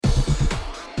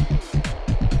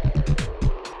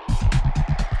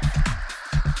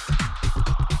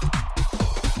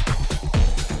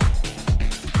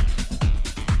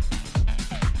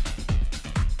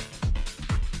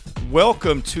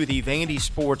Welcome to the Vandy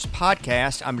Sports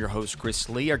Podcast. I'm your host, Chris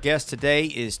Lee. Our guest today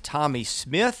is Tommy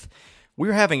Smith.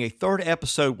 We're having a third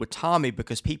episode with Tommy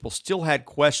because people still had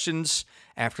questions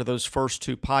after those first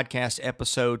two podcast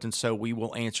episodes, and so we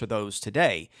will answer those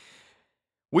today.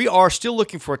 We are still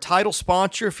looking for a title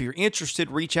sponsor. If you're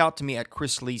interested, reach out to me at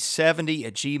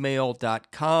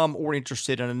chrislee70@gmail.com or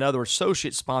interested in another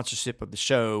associate sponsorship of the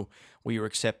show. We are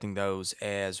accepting those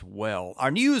as well.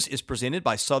 Our news is presented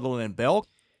by Sutherland & Belk,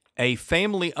 a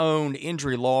family-owned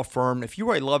injury law firm. If you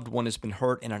or a loved one has been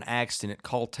hurt in an accident,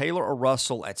 call Taylor or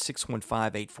Russell at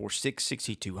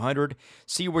 615-846-6200.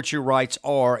 See what your rights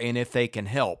are and if they can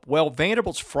help. Well,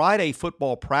 Vanderbilt's Friday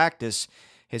football practice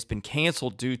has been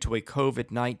canceled due to a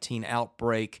COVID-19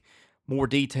 outbreak. More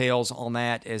details on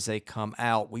that as they come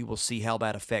out. We will see how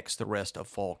that affects the rest of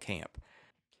fall camp.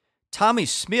 Tommy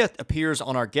Smith appears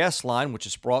on our guest line, which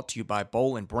is brought to you by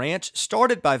Boll & Branch.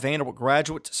 Started by Vanderbilt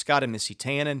graduate Scott and Missy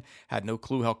Tannen. Had no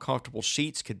clue how comfortable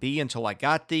sheets could be until I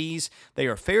got these. They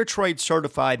are fair trade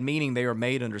certified, meaning they are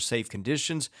made under safe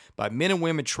conditions by men and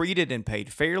women treated and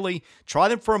paid fairly. Try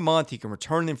them for a month. You can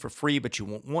return them for free, but you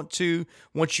won't want to.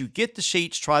 Once you get the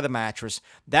sheets, try the mattress.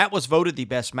 That was voted the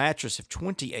best mattress of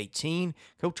 2018.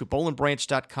 Go to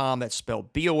bollandbranch.com. That's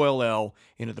spelled BOLL.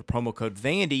 Enter the promo code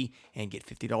Vandy and get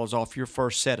 $50 off your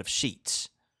first set of sheets.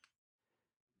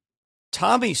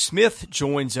 Tommy Smith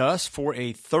joins us for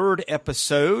a third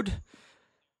episode.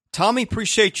 Tommy,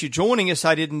 appreciate you joining us.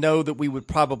 I didn't know that we would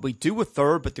probably do a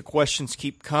third, but the questions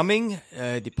keep coming.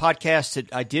 The podcast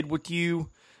that I did with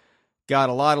you got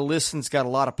a lot of listens, got a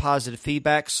lot of positive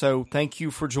feedback, so thank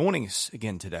you for joining us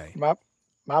again today.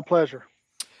 My pleasure.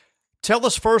 Tell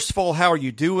us, first of all, how are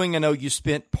you doing? I know you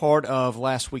spent part of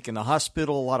last week in the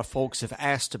hospital. A lot of folks have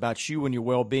asked about you and your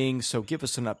well-being, so give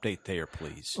us an update there,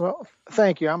 please. Well,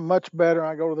 thank you. I'm much better.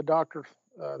 I go to the doctor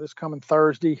this coming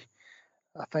Thursday.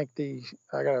 I think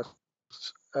I got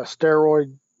a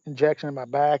steroid injection in my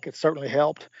back. It certainly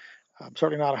helped. I'm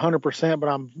certainly not 100%, but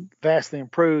I'm vastly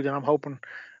improved, and I'm hoping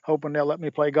they'll let me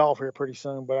play golf here pretty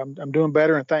soon. But I'm doing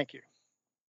better, and thank you.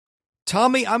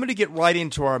 Tommy, I'm going to get right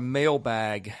into our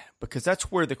mailbag because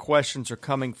that's where the questions are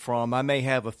coming from. I may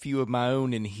have a few of my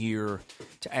own in here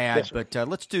to add, yes, but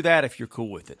let's do that if you're cool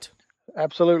with it.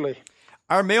 Absolutely.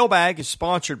 Our mailbag is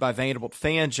sponsored by Vanderbilt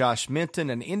fan Josh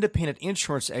Minton, an independent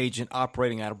insurance agent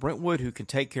operating out of Brentwood who can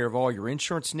take care of all your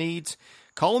insurance needs.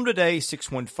 Call him today,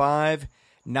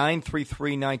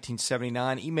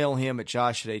 615-933-1979. Email him at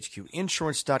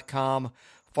josh@hqinsurance.com.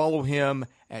 Follow him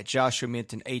at Joshua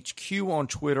Minton HQ on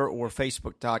Twitter or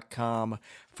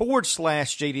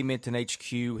Facebook.com/JD Minton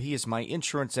HQ. He is my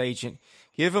insurance agent.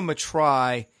 Give him a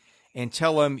try and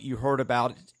tell him you heard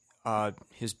about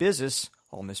his business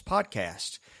on this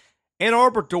podcast. Ann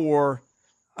Arbor Door,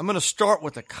 I'm going to start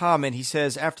with a comment. He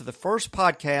says, after the first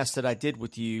podcast that I did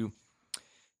with you,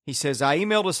 he says, I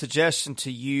emailed a suggestion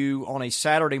to you on a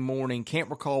Saturday morning. Can't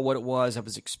recall what it was. I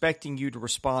was expecting you to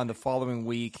respond the following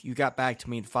week. You got back to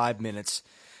me in 5 minutes.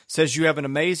 Says you have an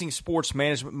amazing sports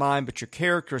management mind, but your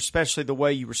character, especially the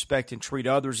way you respect and treat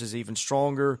others, is even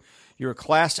stronger. You're a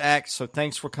class act, so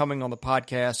thanks for coming on the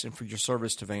podcast and for your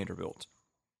service to Vanderbilt.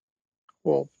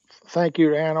 Well, thank you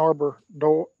to Ann Arbor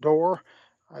Door.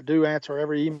 I do answer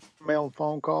every email and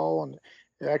phone call, and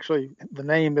actually the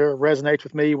name there resonates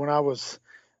with me. When I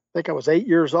think I was 8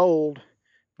 years old,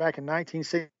 back in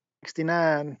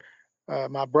 1969.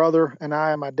 My brother and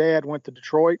I and my dad went to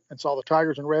Detroit and saw the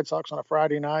Tigers and Red Sox on a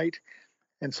Friday night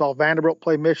and saw Vanderbilt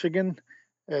play Michigan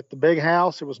at the Big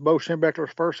House. It was Bo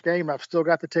Schembechler's first game. I've still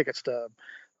got the ticket stub.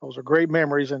 Those are great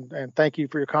memories, and thank you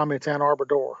for your comments, Ann Arbor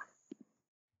Door.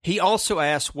 He also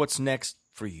asked, what's next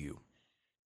for you?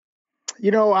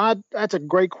 That's a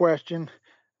great question.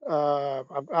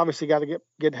 I've obviously got to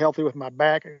get healthy with my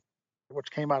back,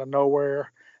 which came out of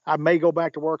nowhere. I may go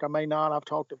back to work. I may not. I've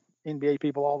talked to NBA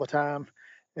people all the time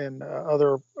and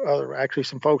other actually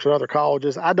some folks at other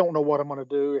colleges. I don't know what I'm going to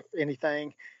do, if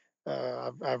anything.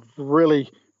 I've really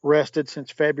rested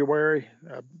since February.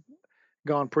 I've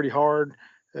gone pretty hard,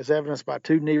 as evidenced by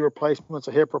 2 knee replacements,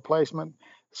 a hip replacement.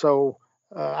 So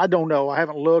I don't know. I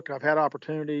haven't looked. I've had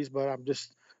opportunities, but I'm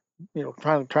just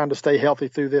trying to stay healthy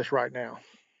through this right now.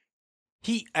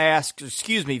 He asks,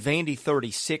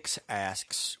 Vandy36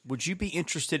 asks, would you be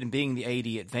interested in being the AD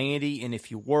at Vandy? And if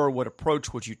you were, what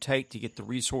approach would you take to get the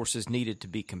resources needed to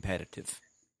be competitive?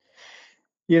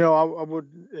 I would.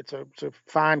 It's a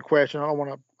fine question. I don't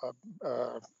want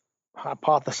to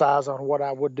hypothesize on what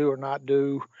I would do or not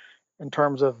do in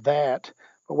terms of that.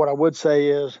 But what I would say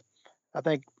is, I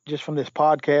think just from this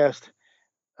podcast,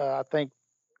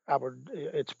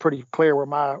 it's pretty clear where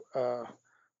my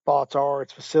thoughts are.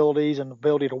 It's facilities and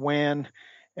ability to win.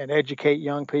 and educate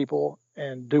young people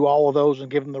and do all of those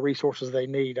and give them the resources they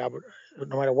need. I would,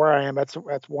 no matter where I am, that's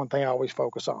one thing I always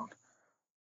focus on.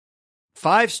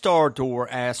 Five Star Door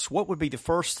asks, what would be the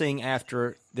first thing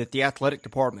after that the athletic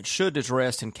department should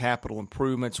address in capital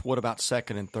improvements? What about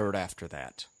second and third after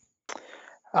that?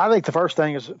 I think the first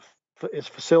thing is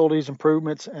facilities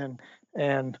improvements and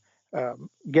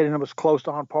getting them as close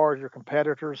to on par as your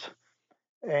competitors,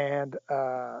 and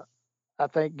I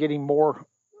think getting more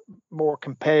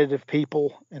competitive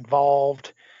people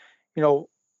involved. You know,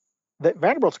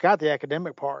 Vanderbilt's got the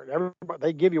academic part. Everybody,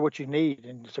 they give you what you need,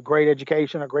 and it's a great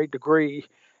education, a great degree.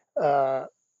 I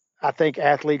think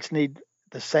athletes need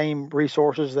the same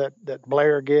resources that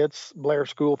Blair gets, Blair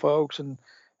school folks, and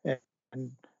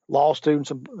law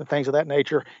students and things of that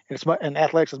nature. And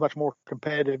athletics is much more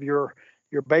competitive. Your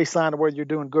baseline of whether you're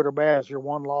doing good or bad is your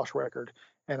one loss record,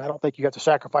 and I don't think you have to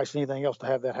sacrifice anything else to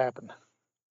have that happen.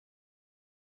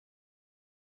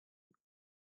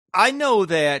 I know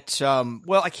that,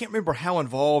 I can't remember how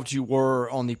involved you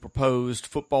were on the proposed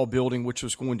football building, which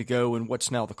was going to go in what's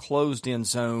now the closed-in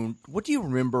zone. What do you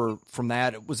remember from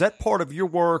that? Was that part of your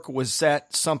work, or was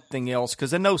that something else?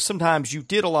 Because I know sometimes you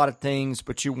did a lot of things,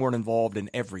 but you weren't involved in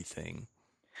everything.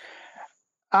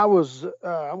 I was,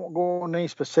 I won't go into any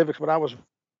specifics, but I was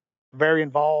very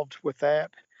involved with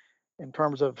that in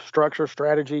terms of structure,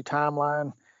 strategy,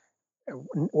 timeline,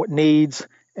 what needs,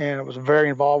 and I was very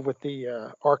involved with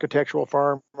the architectural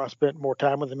firm. I spent more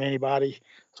time with them than anybody,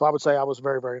 so I would say I was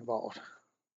very, very involved.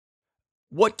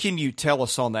 What can you tell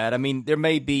us on that? I mean, there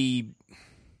may be,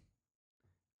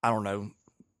 I don't know,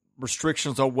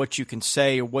 restrictions on what you can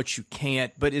say or what you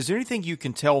can't, but is there anything you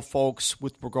can tell folks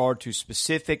with regard to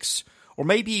specifics or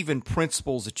maybe even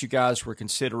principles that you guys were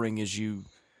considering as you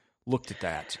looked at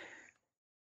that?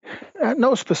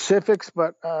 No specifics,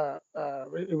 but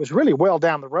it was really well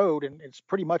down the road, and it's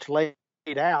pretty much laid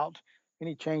out.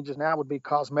 Any changes now would be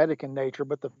cosmetic in nature,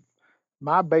 but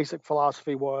my basic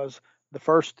philosophy was the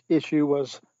first issue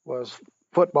was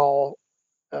football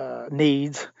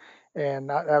needs,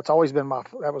 and that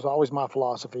was always my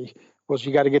philosophy, was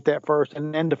you got to get that first,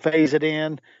 and then to phase it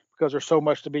in, because there's so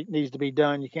much needs to be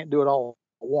done. You can't do it all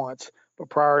at once, but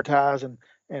prioritize and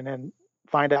then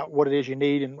find out what it is you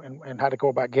need and how to go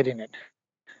about getting it.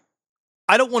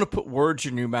 I don't want to put words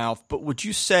in your mouth, but would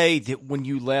you say that when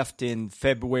you left in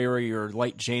February or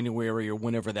late January or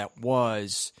whenever that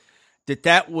was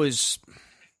was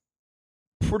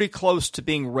pretty close to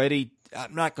being ready?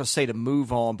 I'm not going to say to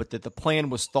move on, but that the plan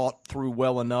was thought through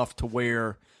well enough to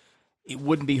where it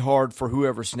wouldn't be hard for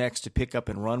whoever's next to pick up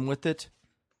and run with it?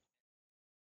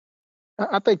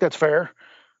 I think that's fair.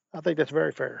 I think that's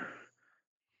very fair.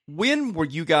 When were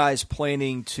you guys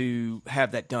planning to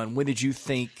have that done? When did you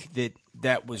think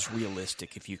that was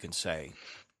realistic, if you can say?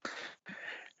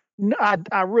 No,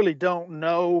 I really don't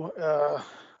know,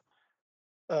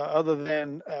 other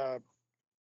than I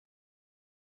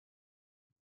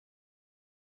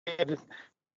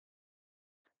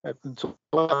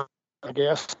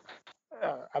guess.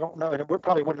 I don't know, and it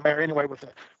probably wouldn't matter anyway with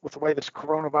the way this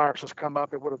coronavirus has come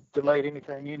up. It would have delayed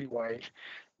anything anyway.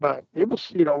 But it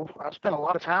was, I spent a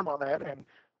lot of time on that,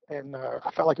 and I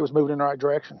felt like it was moving in the right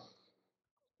direction.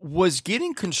 Was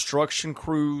getting construction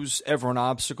crews ever an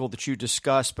obstacle that you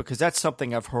discussed? Because that's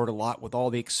something I've heard a lot with all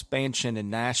the expansion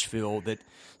in Nashville, that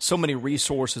so many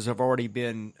resources have already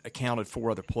been accounted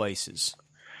for other places.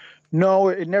 No,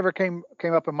 it never came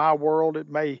up in my world. It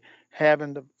may have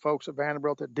in the folks at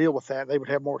Vanderbilt that deal with that. They would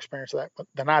have more experience of that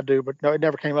than I do, but no, it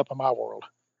never came up in my world.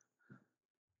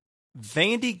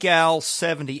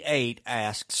 VandyGal78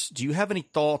 asks, do you have any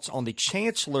thoughts on the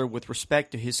chancellor with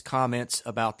respect to his comments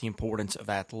about the importance of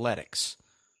athletics?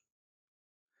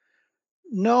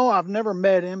 No, I've never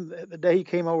met him. The day he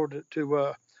came over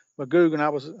to Magoogan, I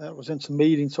was in some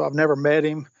meetings, so I've never met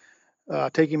him.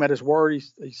 Take him at his word.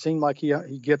 He seemed like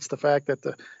he gets the fact that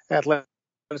the athletics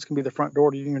can be the front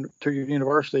door to your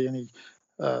university, and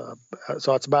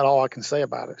so that's about all I can say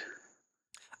about it.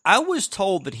 I was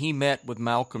told that he met with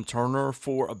Malcolm Turner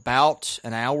for about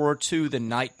an hour or two the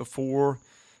night before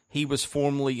he was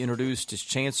formally introduced as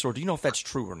chancellor. Do you know if that's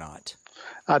true or not?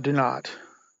 I do not.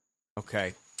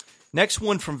 Okay. Next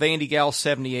one from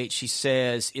VandyGal78. She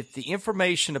says, if the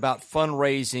information about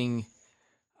fundraising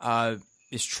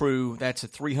is true, that's a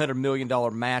 $300 million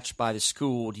match by the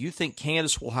school. Do you think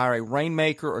Candace will hire a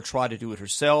rainmaker or try to do it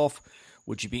herself?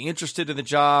 Would you be interested in the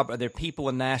job? Are there people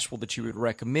in Nashville that you would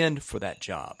recommend for that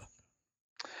job?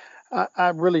 I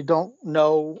really don't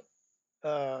know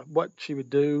what she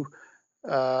would do. Is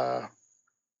there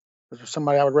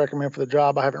somebody I would recommend for the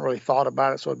job? I haven't really thought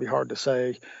about it, so it'd be hard to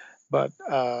say. But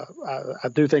I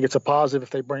do think it's a positive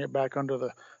if they bring it back under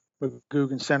the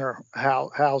McGugin Center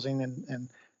housing and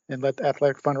let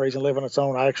athletic fundraising live on its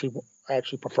own. I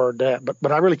actually preferred that,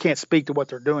 but I really can't speak to what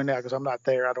they're doing now because I'm not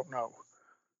there. I don't know.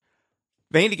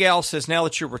 Vandy Gal says, now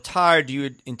that you're retired, do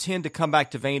you intend to come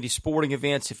back to Vandy sporting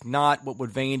events? If not, what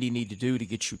would Vandy need to do to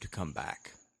get you to come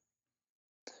back?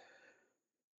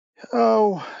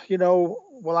 Oh,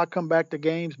 will I come back to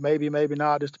games? Maybe, maybe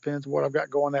not. It just depends on what I've got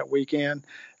going that weekend.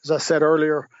 As I said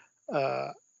earlier,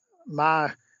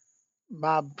 my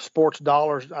sports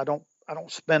dollars, I don't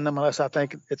spend them unless I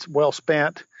think it's well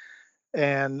spent,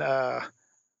 and I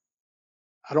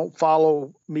don't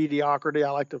follow mediocrity.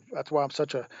 That's why I'm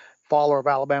such a follower of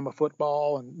Alabama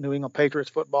football and New England Patriots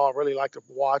football. I really like to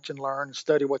watch and learn and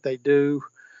study what they do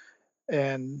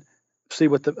and see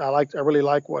I really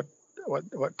like what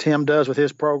Tim does with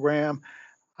his program.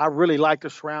 I really like to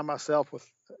surround myself with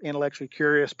intellectually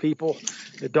curious people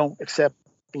that don't accept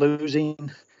losing.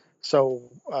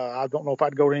 So I don't know if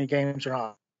I'd go to any games or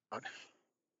not.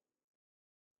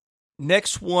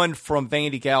 Next one from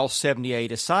Vandy Gal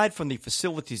 78. Aside from the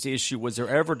facilities issue, was there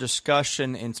ever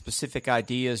discussion and specific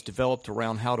ideas developed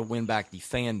around how to win back the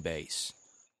fan base?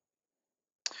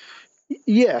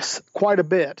 Yes, quite a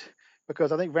bit,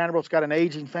 because I think Vanderbilt's got an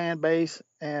aging fan base,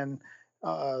 and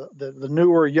the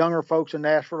newer, younger folks in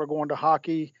Nashville are going to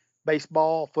hockey,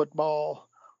 baseball, football,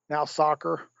 now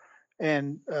soccer,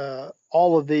 and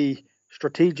all of the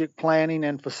strategic planning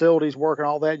and facilities work and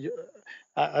all that.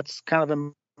 That's kind of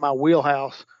in my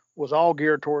wheelhouse, was all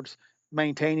geared towards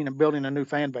maintaining and building a new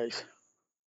fan base.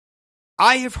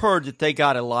 I have heard that they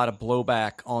got a lot of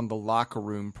blowback on the locker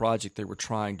room project they were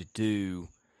trying to do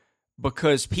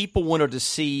because people wanted to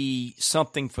see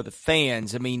something for the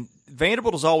fans. I mean,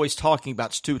 Vanderbilt is always talking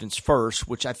about students first,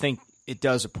 which I think it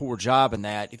does a poor job in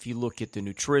that. If you look at the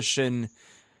nutrition,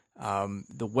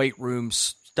 the weight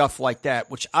rooms, stuff like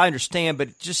that, which I understand, but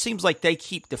it just seems like they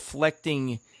keep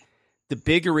deflecting the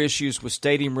bigger issues with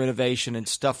stadium renovation and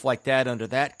stuff like that under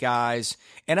that guise.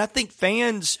 And I think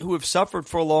fans who have suffered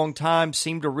for a long time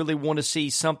seem to really want to see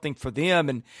something for them.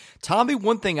 And Tommy,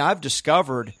 one thing I've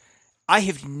discovered, I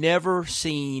have never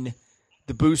seen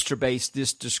the booster base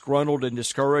this disgruntled and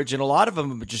discouraged, and a lot of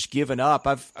them have just given up.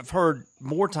 I've heard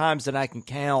more times than I can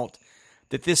count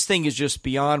that this thing is just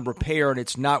beyond repair and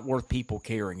it's not worth people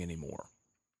caring anymore.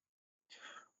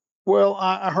 Well,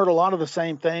 I heard a lot of the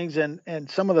same things, and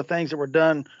some of the things that were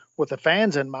done with the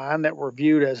fans in mind that were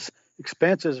viewed as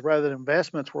expenses rather than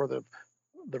investments were the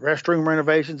restroom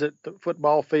renovations at the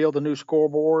football field, the new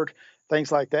scoreboard,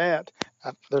 things like that.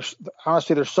 There's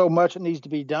so much that needs to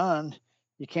be done.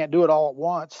 You can't do it all at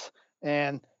once.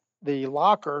 And the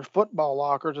football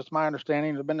lockers, it's my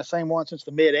understanding, have been the same one since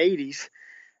the mid '80s.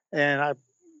 And I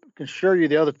can assure you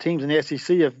the other teams in the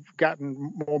SEC have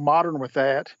gotten more modern with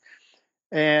that.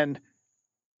 And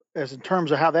as in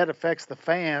terms of how that affects the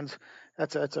fans,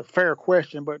 that's a fair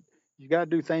question, but you got to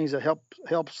do things that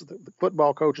helps the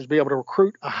football coaches be able to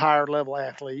recruit a higher level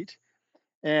athlete.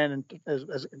 And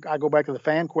as I go back to the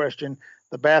fan question,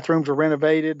 the bathrooms are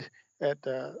renovated at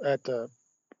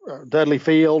Dudley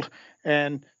Field,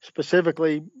 and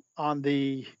specifically on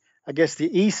the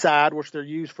east side, which they're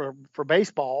used for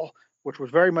baseball, which was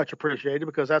very much appreciated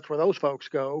because that's where those folks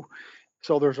go.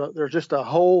 So there's just a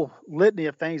whole litany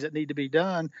of things that need to be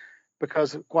done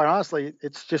because, quite honestly,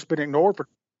 it's just been ignored for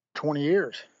 20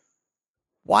 years.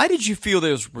 Why did you feel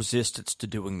there was resistance to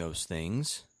doing those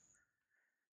things?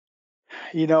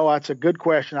 That's a good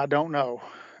question. I don't know.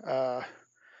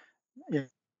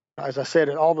 As I said,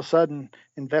 all of a sudden,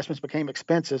 investments became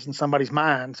expenses in somebody's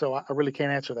mind, so I really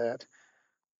can't answer that.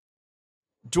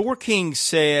 Dorking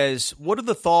says, what are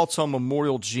the thoughts on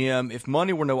Memorial Gym? If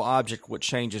money were no object, what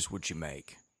changes would you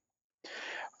make?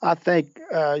 I think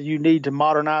you need to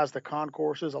modernize the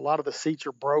concourses. A lot of the seats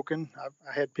are broken.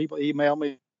 I had people email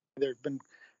me.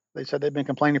 They said they've been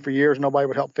complaining for years. Nobody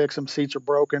would help fix them. Seats are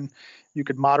broken. You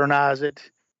could modernize it.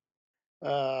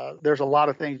 There's a lot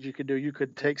of things you could do. You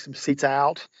could take some seats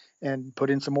out and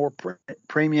put in some more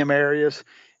premium areas.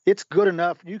 It's good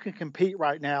enough. You can compete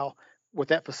right now with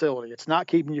that facility. It's not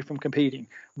keeping you from competing,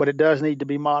 but it does need to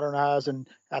be modernized. And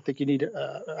I think you need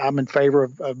to, I'm in favor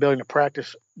of building a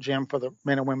practice gym for the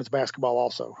men and women's basketball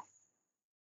also.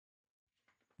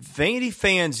 Vandy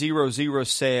Fan 00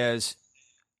 says,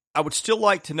 I would still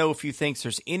like to know if you think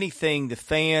there's anything the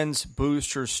fans,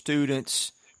 boosters,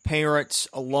 students, parents,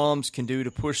 alums can do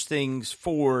to push things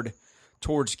forward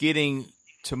towards getting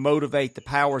to motivate the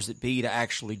powers that be to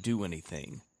actually do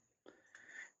anything.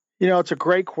 It's a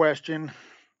great question.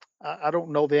 I don't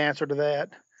know the answer to that.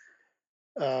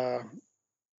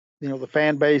 the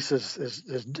fan base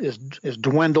is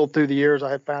dwindled through the years.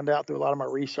 I had found out through a lot of my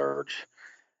research.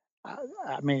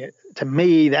 I mean, to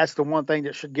me, that's the one thing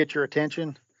that should get your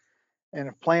attention. And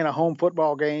if playing a home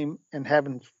football game and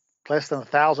having less than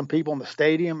 1,000 people in the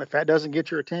stadium, if that doesn't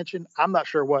get your attention, I'm not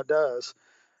sure what does.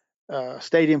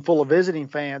 Stadium full of visiting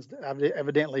fans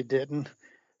evidently didn't.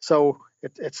 So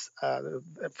it's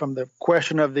from the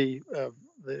question of the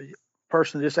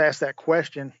person who just asked that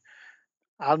question.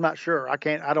 I'm not sure. I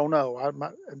don't know.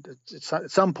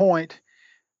 At some point,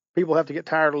 people have to get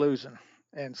tired of losing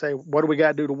and say, what do we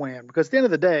got to do to win? Because at the end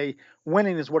of the day,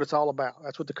 winning is what it's all about.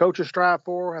 That's what the coaches strive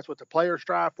for. That's what the players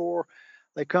strive for.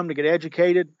 They come to get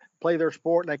educated, play their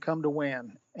sport, and they come to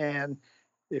win. And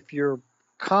if you're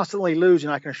constantly losing,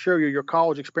 I can assure you your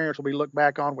college experience will be looked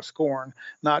back on with scorn,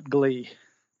 not glee.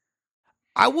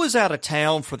 I was out of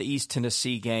town for the East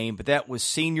Tennessee game, but that was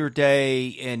senior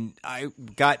day, and I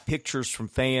got pictures from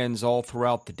fans all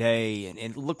throughout the day, and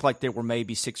it looked like there were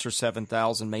maybe 6,000 or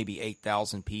 7,000, maybe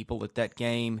 8,000 people at that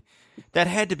game. That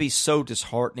had to be so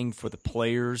disheartening for the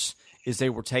players as they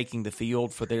were taking the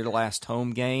field for their last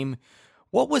home game.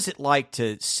 What was it like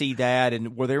to see that,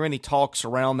 and were there any talks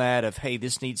around that of, hey,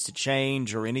 this needs to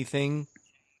change or anything?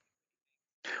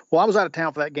 Well, I was out of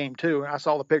town for that game, too, and I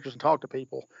saw the pictures and talked to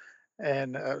people.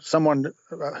 And someone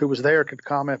who was there could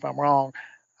comment if I'm wrong.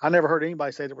 I never heard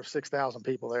anybody say there were 6,000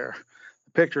 people there.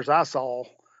 The pictures I saw,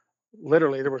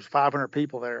 literally, there was 500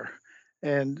 people there.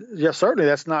 And yeah, certainly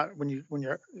that's not when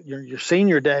you're your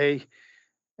senior day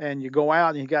and you go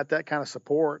out and you got that kind of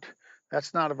support.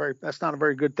 That's not a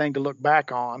very good thing to look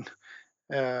back on.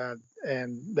 And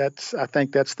I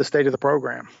think that's the state of the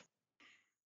program.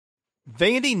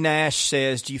 Vandy Nash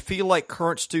says, do you feel like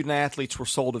current student athletes were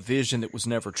sold a vision that was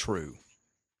never true?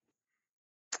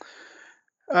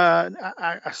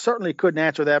 I certainly couldn't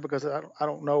answer that because I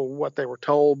don't know what they were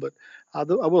told, but I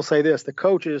will say this. The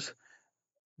coaches,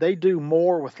 they do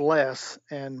more with less,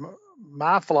 and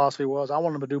my philosophy was I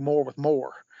want them to do more with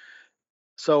more.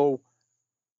 So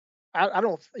I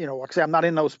don't, like I say, I'm not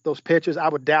in those pitches. I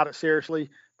would doubt it seriously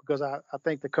because I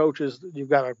think the coaches, you've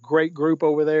got a great group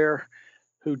over there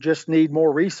who just need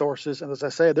more resources. And as I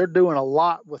said, they're doing a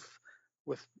lot with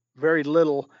very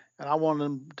little, and I want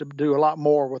them to do a lot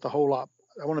more with a whole lot.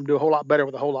 I want them to do a whole lot better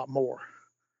with a whole lot more.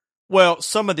 Well,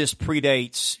 some of this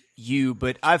predates you,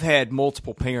 but I've had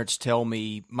multiple parents tell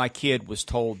me my kid was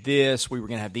told this, we were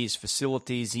going to have these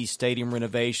facilities, these stadium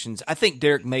renovations. I think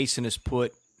Derek Mason has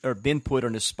been put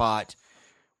on a spot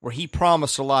where he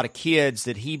promised a lot of kids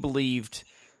that he believed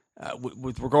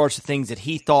with regards to things that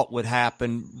he thought would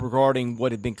happen regarding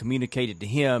what had been communicated to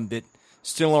him that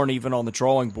still aren't even on the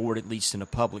drawing board, at least in a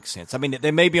public sense. I mean, they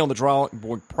may be on the drawing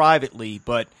board privately,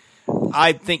 but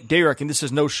I think Derek, and this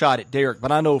is no shot at Derek,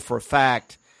 but I know for a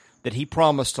fact that he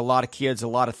promised a lot of kids a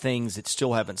lot of things that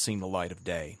still haven't seen the light of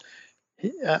day.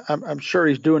 I'm sure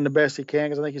he's doing the best he can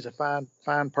because I think he's a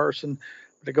fine person.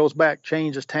 But it goes back,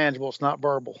 change is tangible, it's not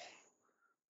verbal.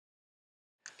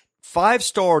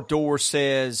 5-Star Door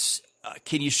says,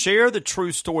 can you share the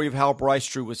true story of how Bryce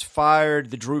Drew was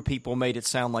fired? The Drew people made it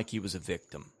sound like he was a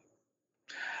victim.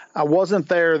 I wasn't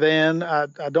there then. I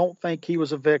don't think he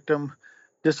was a victim.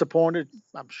 Disappointed.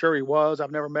 I'm sure he was.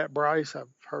 I've never met Bryce. I've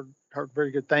heard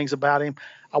very good things about him.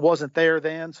 I wasn't there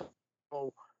then,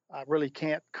 so I really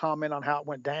can't comment on how it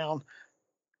went down.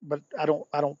 But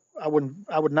I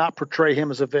would not portray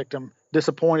him as a victim.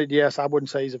 Disappointed, yes. I wouldn't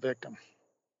say he's a victim.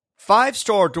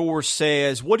 5-Star Door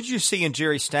says, what did you see in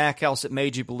Jerry Stackhouse that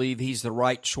made you believe he's the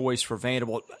right choice for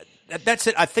Vanderbilt? That's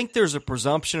it. I think there's a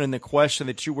presumption in the question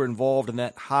that you were involved in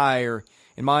that hire,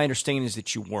 and my understanding is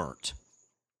that you weren't.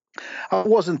 I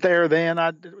wasn't there then.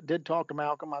 I did talk to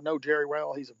Malcolm. I know Jerry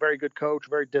well. He's a very good coach,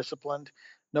 very disciplined,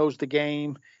 knows the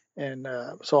game. And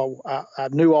so I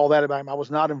knew all that about him. I was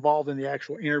not involved in the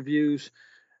actual interviews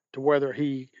to whether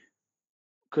he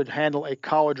could handle a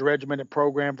college regimented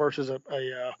program versus a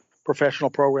professional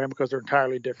program because they're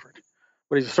entirely different.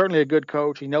 But he's certainly a good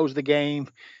coach. He knows the game.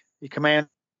 He commands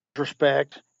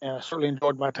respect. And I certainly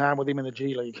enjoyed my time with him in the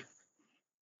G League.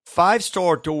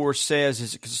 5-Star Door says,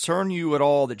 does it concern you at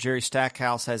all that Jerry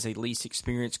Stackhouse has a least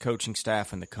experienced coaching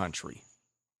staff in the country?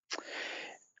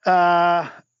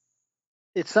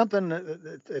 It's something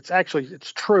that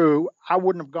it's true. I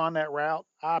wouldn't have gone that route.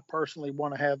 I personally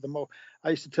want to have the most. I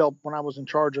used to tell when I was in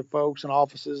charge of folks and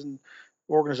offices and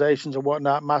organizations and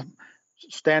whatnot, my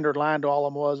standard line to all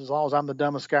of them was, as long as I'm the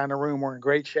dumbest guy in the room, we're in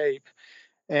great shape.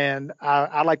 And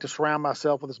I like to surround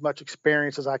myself with as much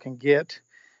experience as I can get.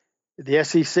 The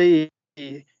SEC,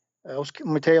 let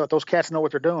me tell you what, those cats know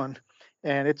what they're doing.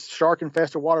 And it's shark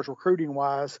infested waters recruiting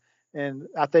wise. And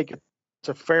I think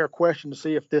a fair question to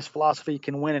see if this philosophy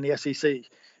can win in the SEC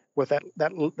with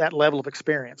that level of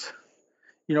experience.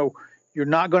 You're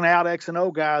not going to out X and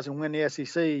O guys and win the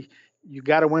SEC. You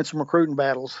got to win some recruiting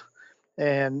battles,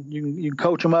 and you can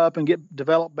coach them up and get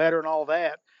developed better and all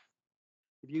that.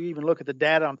 If you even look at the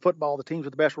data on football, the teams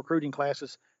with the best recruiting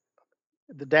classes,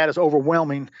 the data is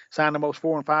overwhelming. Sign the most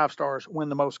 4 and 5 stars, win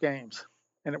the most games,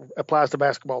 and it applies to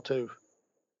basketball too.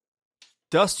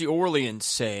 Dusty Orleans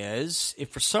says, if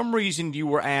for some reason you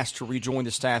were asked to rejoin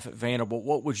the staff at Vanderbilt,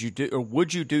 what would you do, or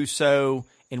would you do so,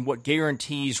 and what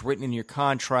guarantees written in your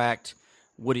contract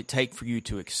would it take for you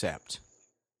to accept?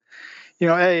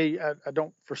 I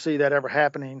don't foresee that ever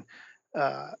happening.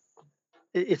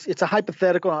 It's a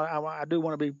hypothetical. I do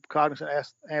want to be cognizant,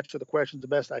 answer the questions the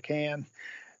best I can.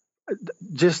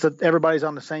 Just that everybody's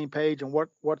on the same page, and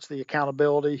what's the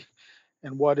accountability,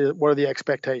 and what are the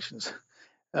expectations.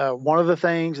 One of the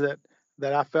things that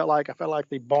I felt like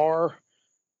the bar,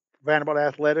 Vanderbilt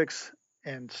athletics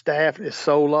and staff is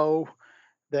so low,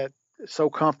 that it's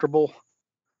so comfortable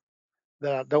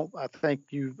that I think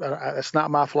it's not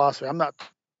my philosophy. I'm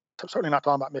certainly not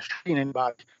talking about mistreating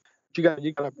anybody. But you got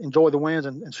to enjoy the wins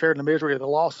and share in the misery of the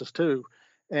losses too.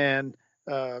 And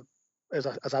as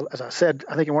I said,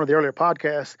 I think in one of the earlier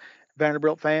podcasts,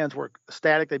 Vanderbilt fans were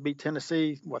ecstatic. They beat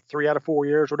Tennessee 3 out of 4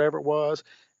 years, whatever it was,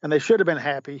 and they should have been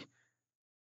happy.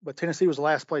 But Tennessee was the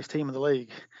last place team in the league.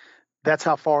 That's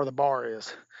how far the bar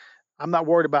is. I'm not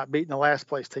worried about beating the last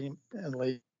place team in the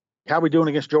league. How are we doing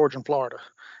against Georgia and Florida?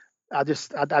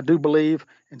 I do believe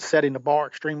in setting the bar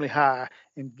extremely high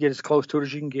and get as close to it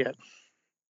as you can get.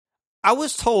 I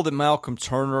was told that Malcolm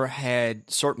Turner had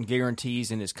certain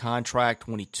guarantees in his contract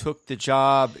when he took the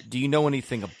job. Do you know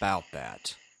anything about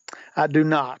that? I do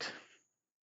not.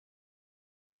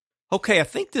 Okay, I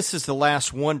think this is the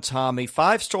last one, Tommy.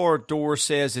 5-Star Door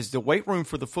says, is the weight room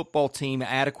for the football team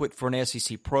adequate for an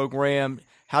SEC program?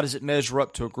 How does it measure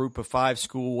up to a group of 5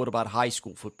 school? What about high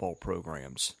school football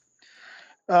programs?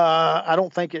 I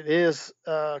don't think it is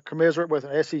commensurate with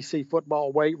an SEC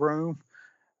football weight room.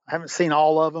 I haven't seen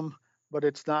all of them, but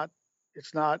it's not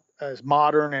as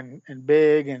modern and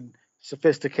big and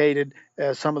sophisticated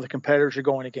as some of the competitors you're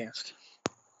going against.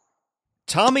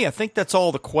 Tommy, I think that's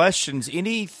all the questions.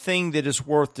 Anything that is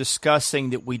worth discussing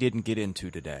that we didn't get into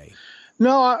today?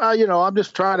 No, I'm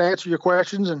just trying to answer your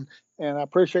questions, and I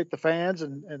appreciate the fans,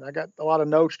 and I got a lot of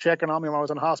notes checking on me when I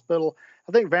was in the hospital.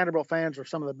 I think Vanderbilt fans are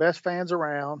some of the best fans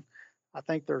around. I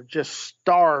think they're just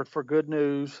starved for good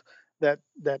news. That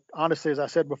honestly, as I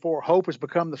said before, hope has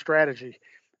become the strategy,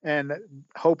 and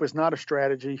hope is not a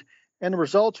strategy. And the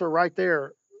results are right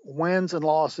there, wins and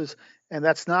losses, and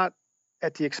that's not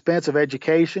at the expense of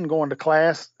education, going to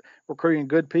class, recruiting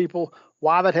good people.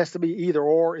 Why that has to be either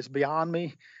or is beyond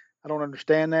me. I don't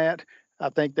understand that. I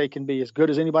think they can be as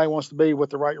good as anybody wants to be with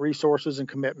the right resources and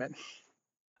commitment.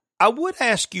 I would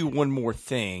ask you one more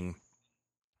thing.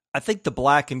 I think the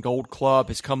Black and Gold Club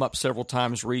has come up several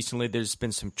times recently. There's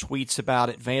been some tweets about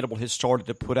it. Vanderbilt has started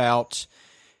to put out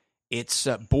its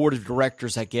board of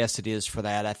directors, I guess it is, for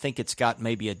that. I think it's got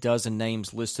maybe a dozen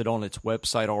names listed on its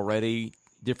website already,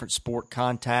 different sport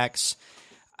contacts.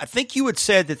 I think you had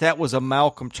said that was a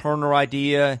Malcolm Turner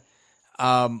idea.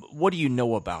 What do you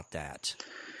know about that?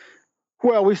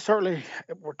 Well, we certainly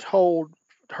were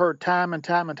heard time and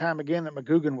time again that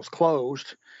McGugin was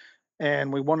closed,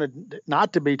 and we wanted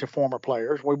not to be to former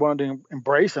players. We wanted to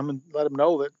embrace them and let them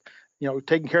know that,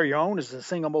 taking care of your own is the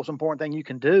single most important thing you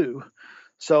can do.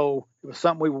 So it was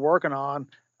something we were working on.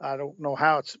 I don't know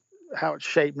how it's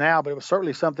shaped now, but it was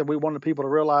certainly something we wanted people to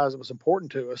realize it was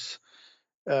important to us.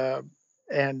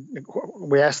 And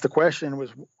we asked the question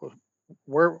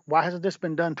why hasn't this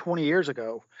been done 20 years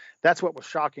ago? That's what was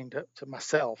shocking to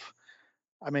myself.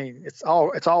 I mean, it's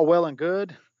all well and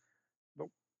good, but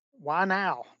why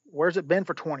now? Where's it been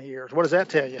for 20 years? What does that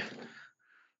tell you?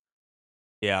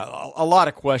 Yeah, a lot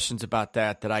of questions about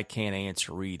that I can't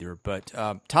answer either. But,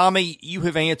 Tommy, you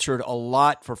have answered a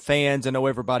lot for fans. I know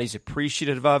everybody's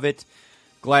appreciative of it.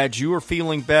 Glad you are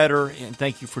feeling better, and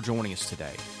thank you for joining us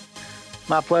today.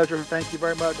 My pleasure. Thank you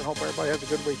very much, and hope everybody has a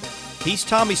good weekend. He's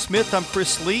Tommy Smith. I'm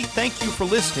Chris Lee. Thank you for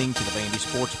listening to the Vandy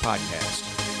Sports Podcast.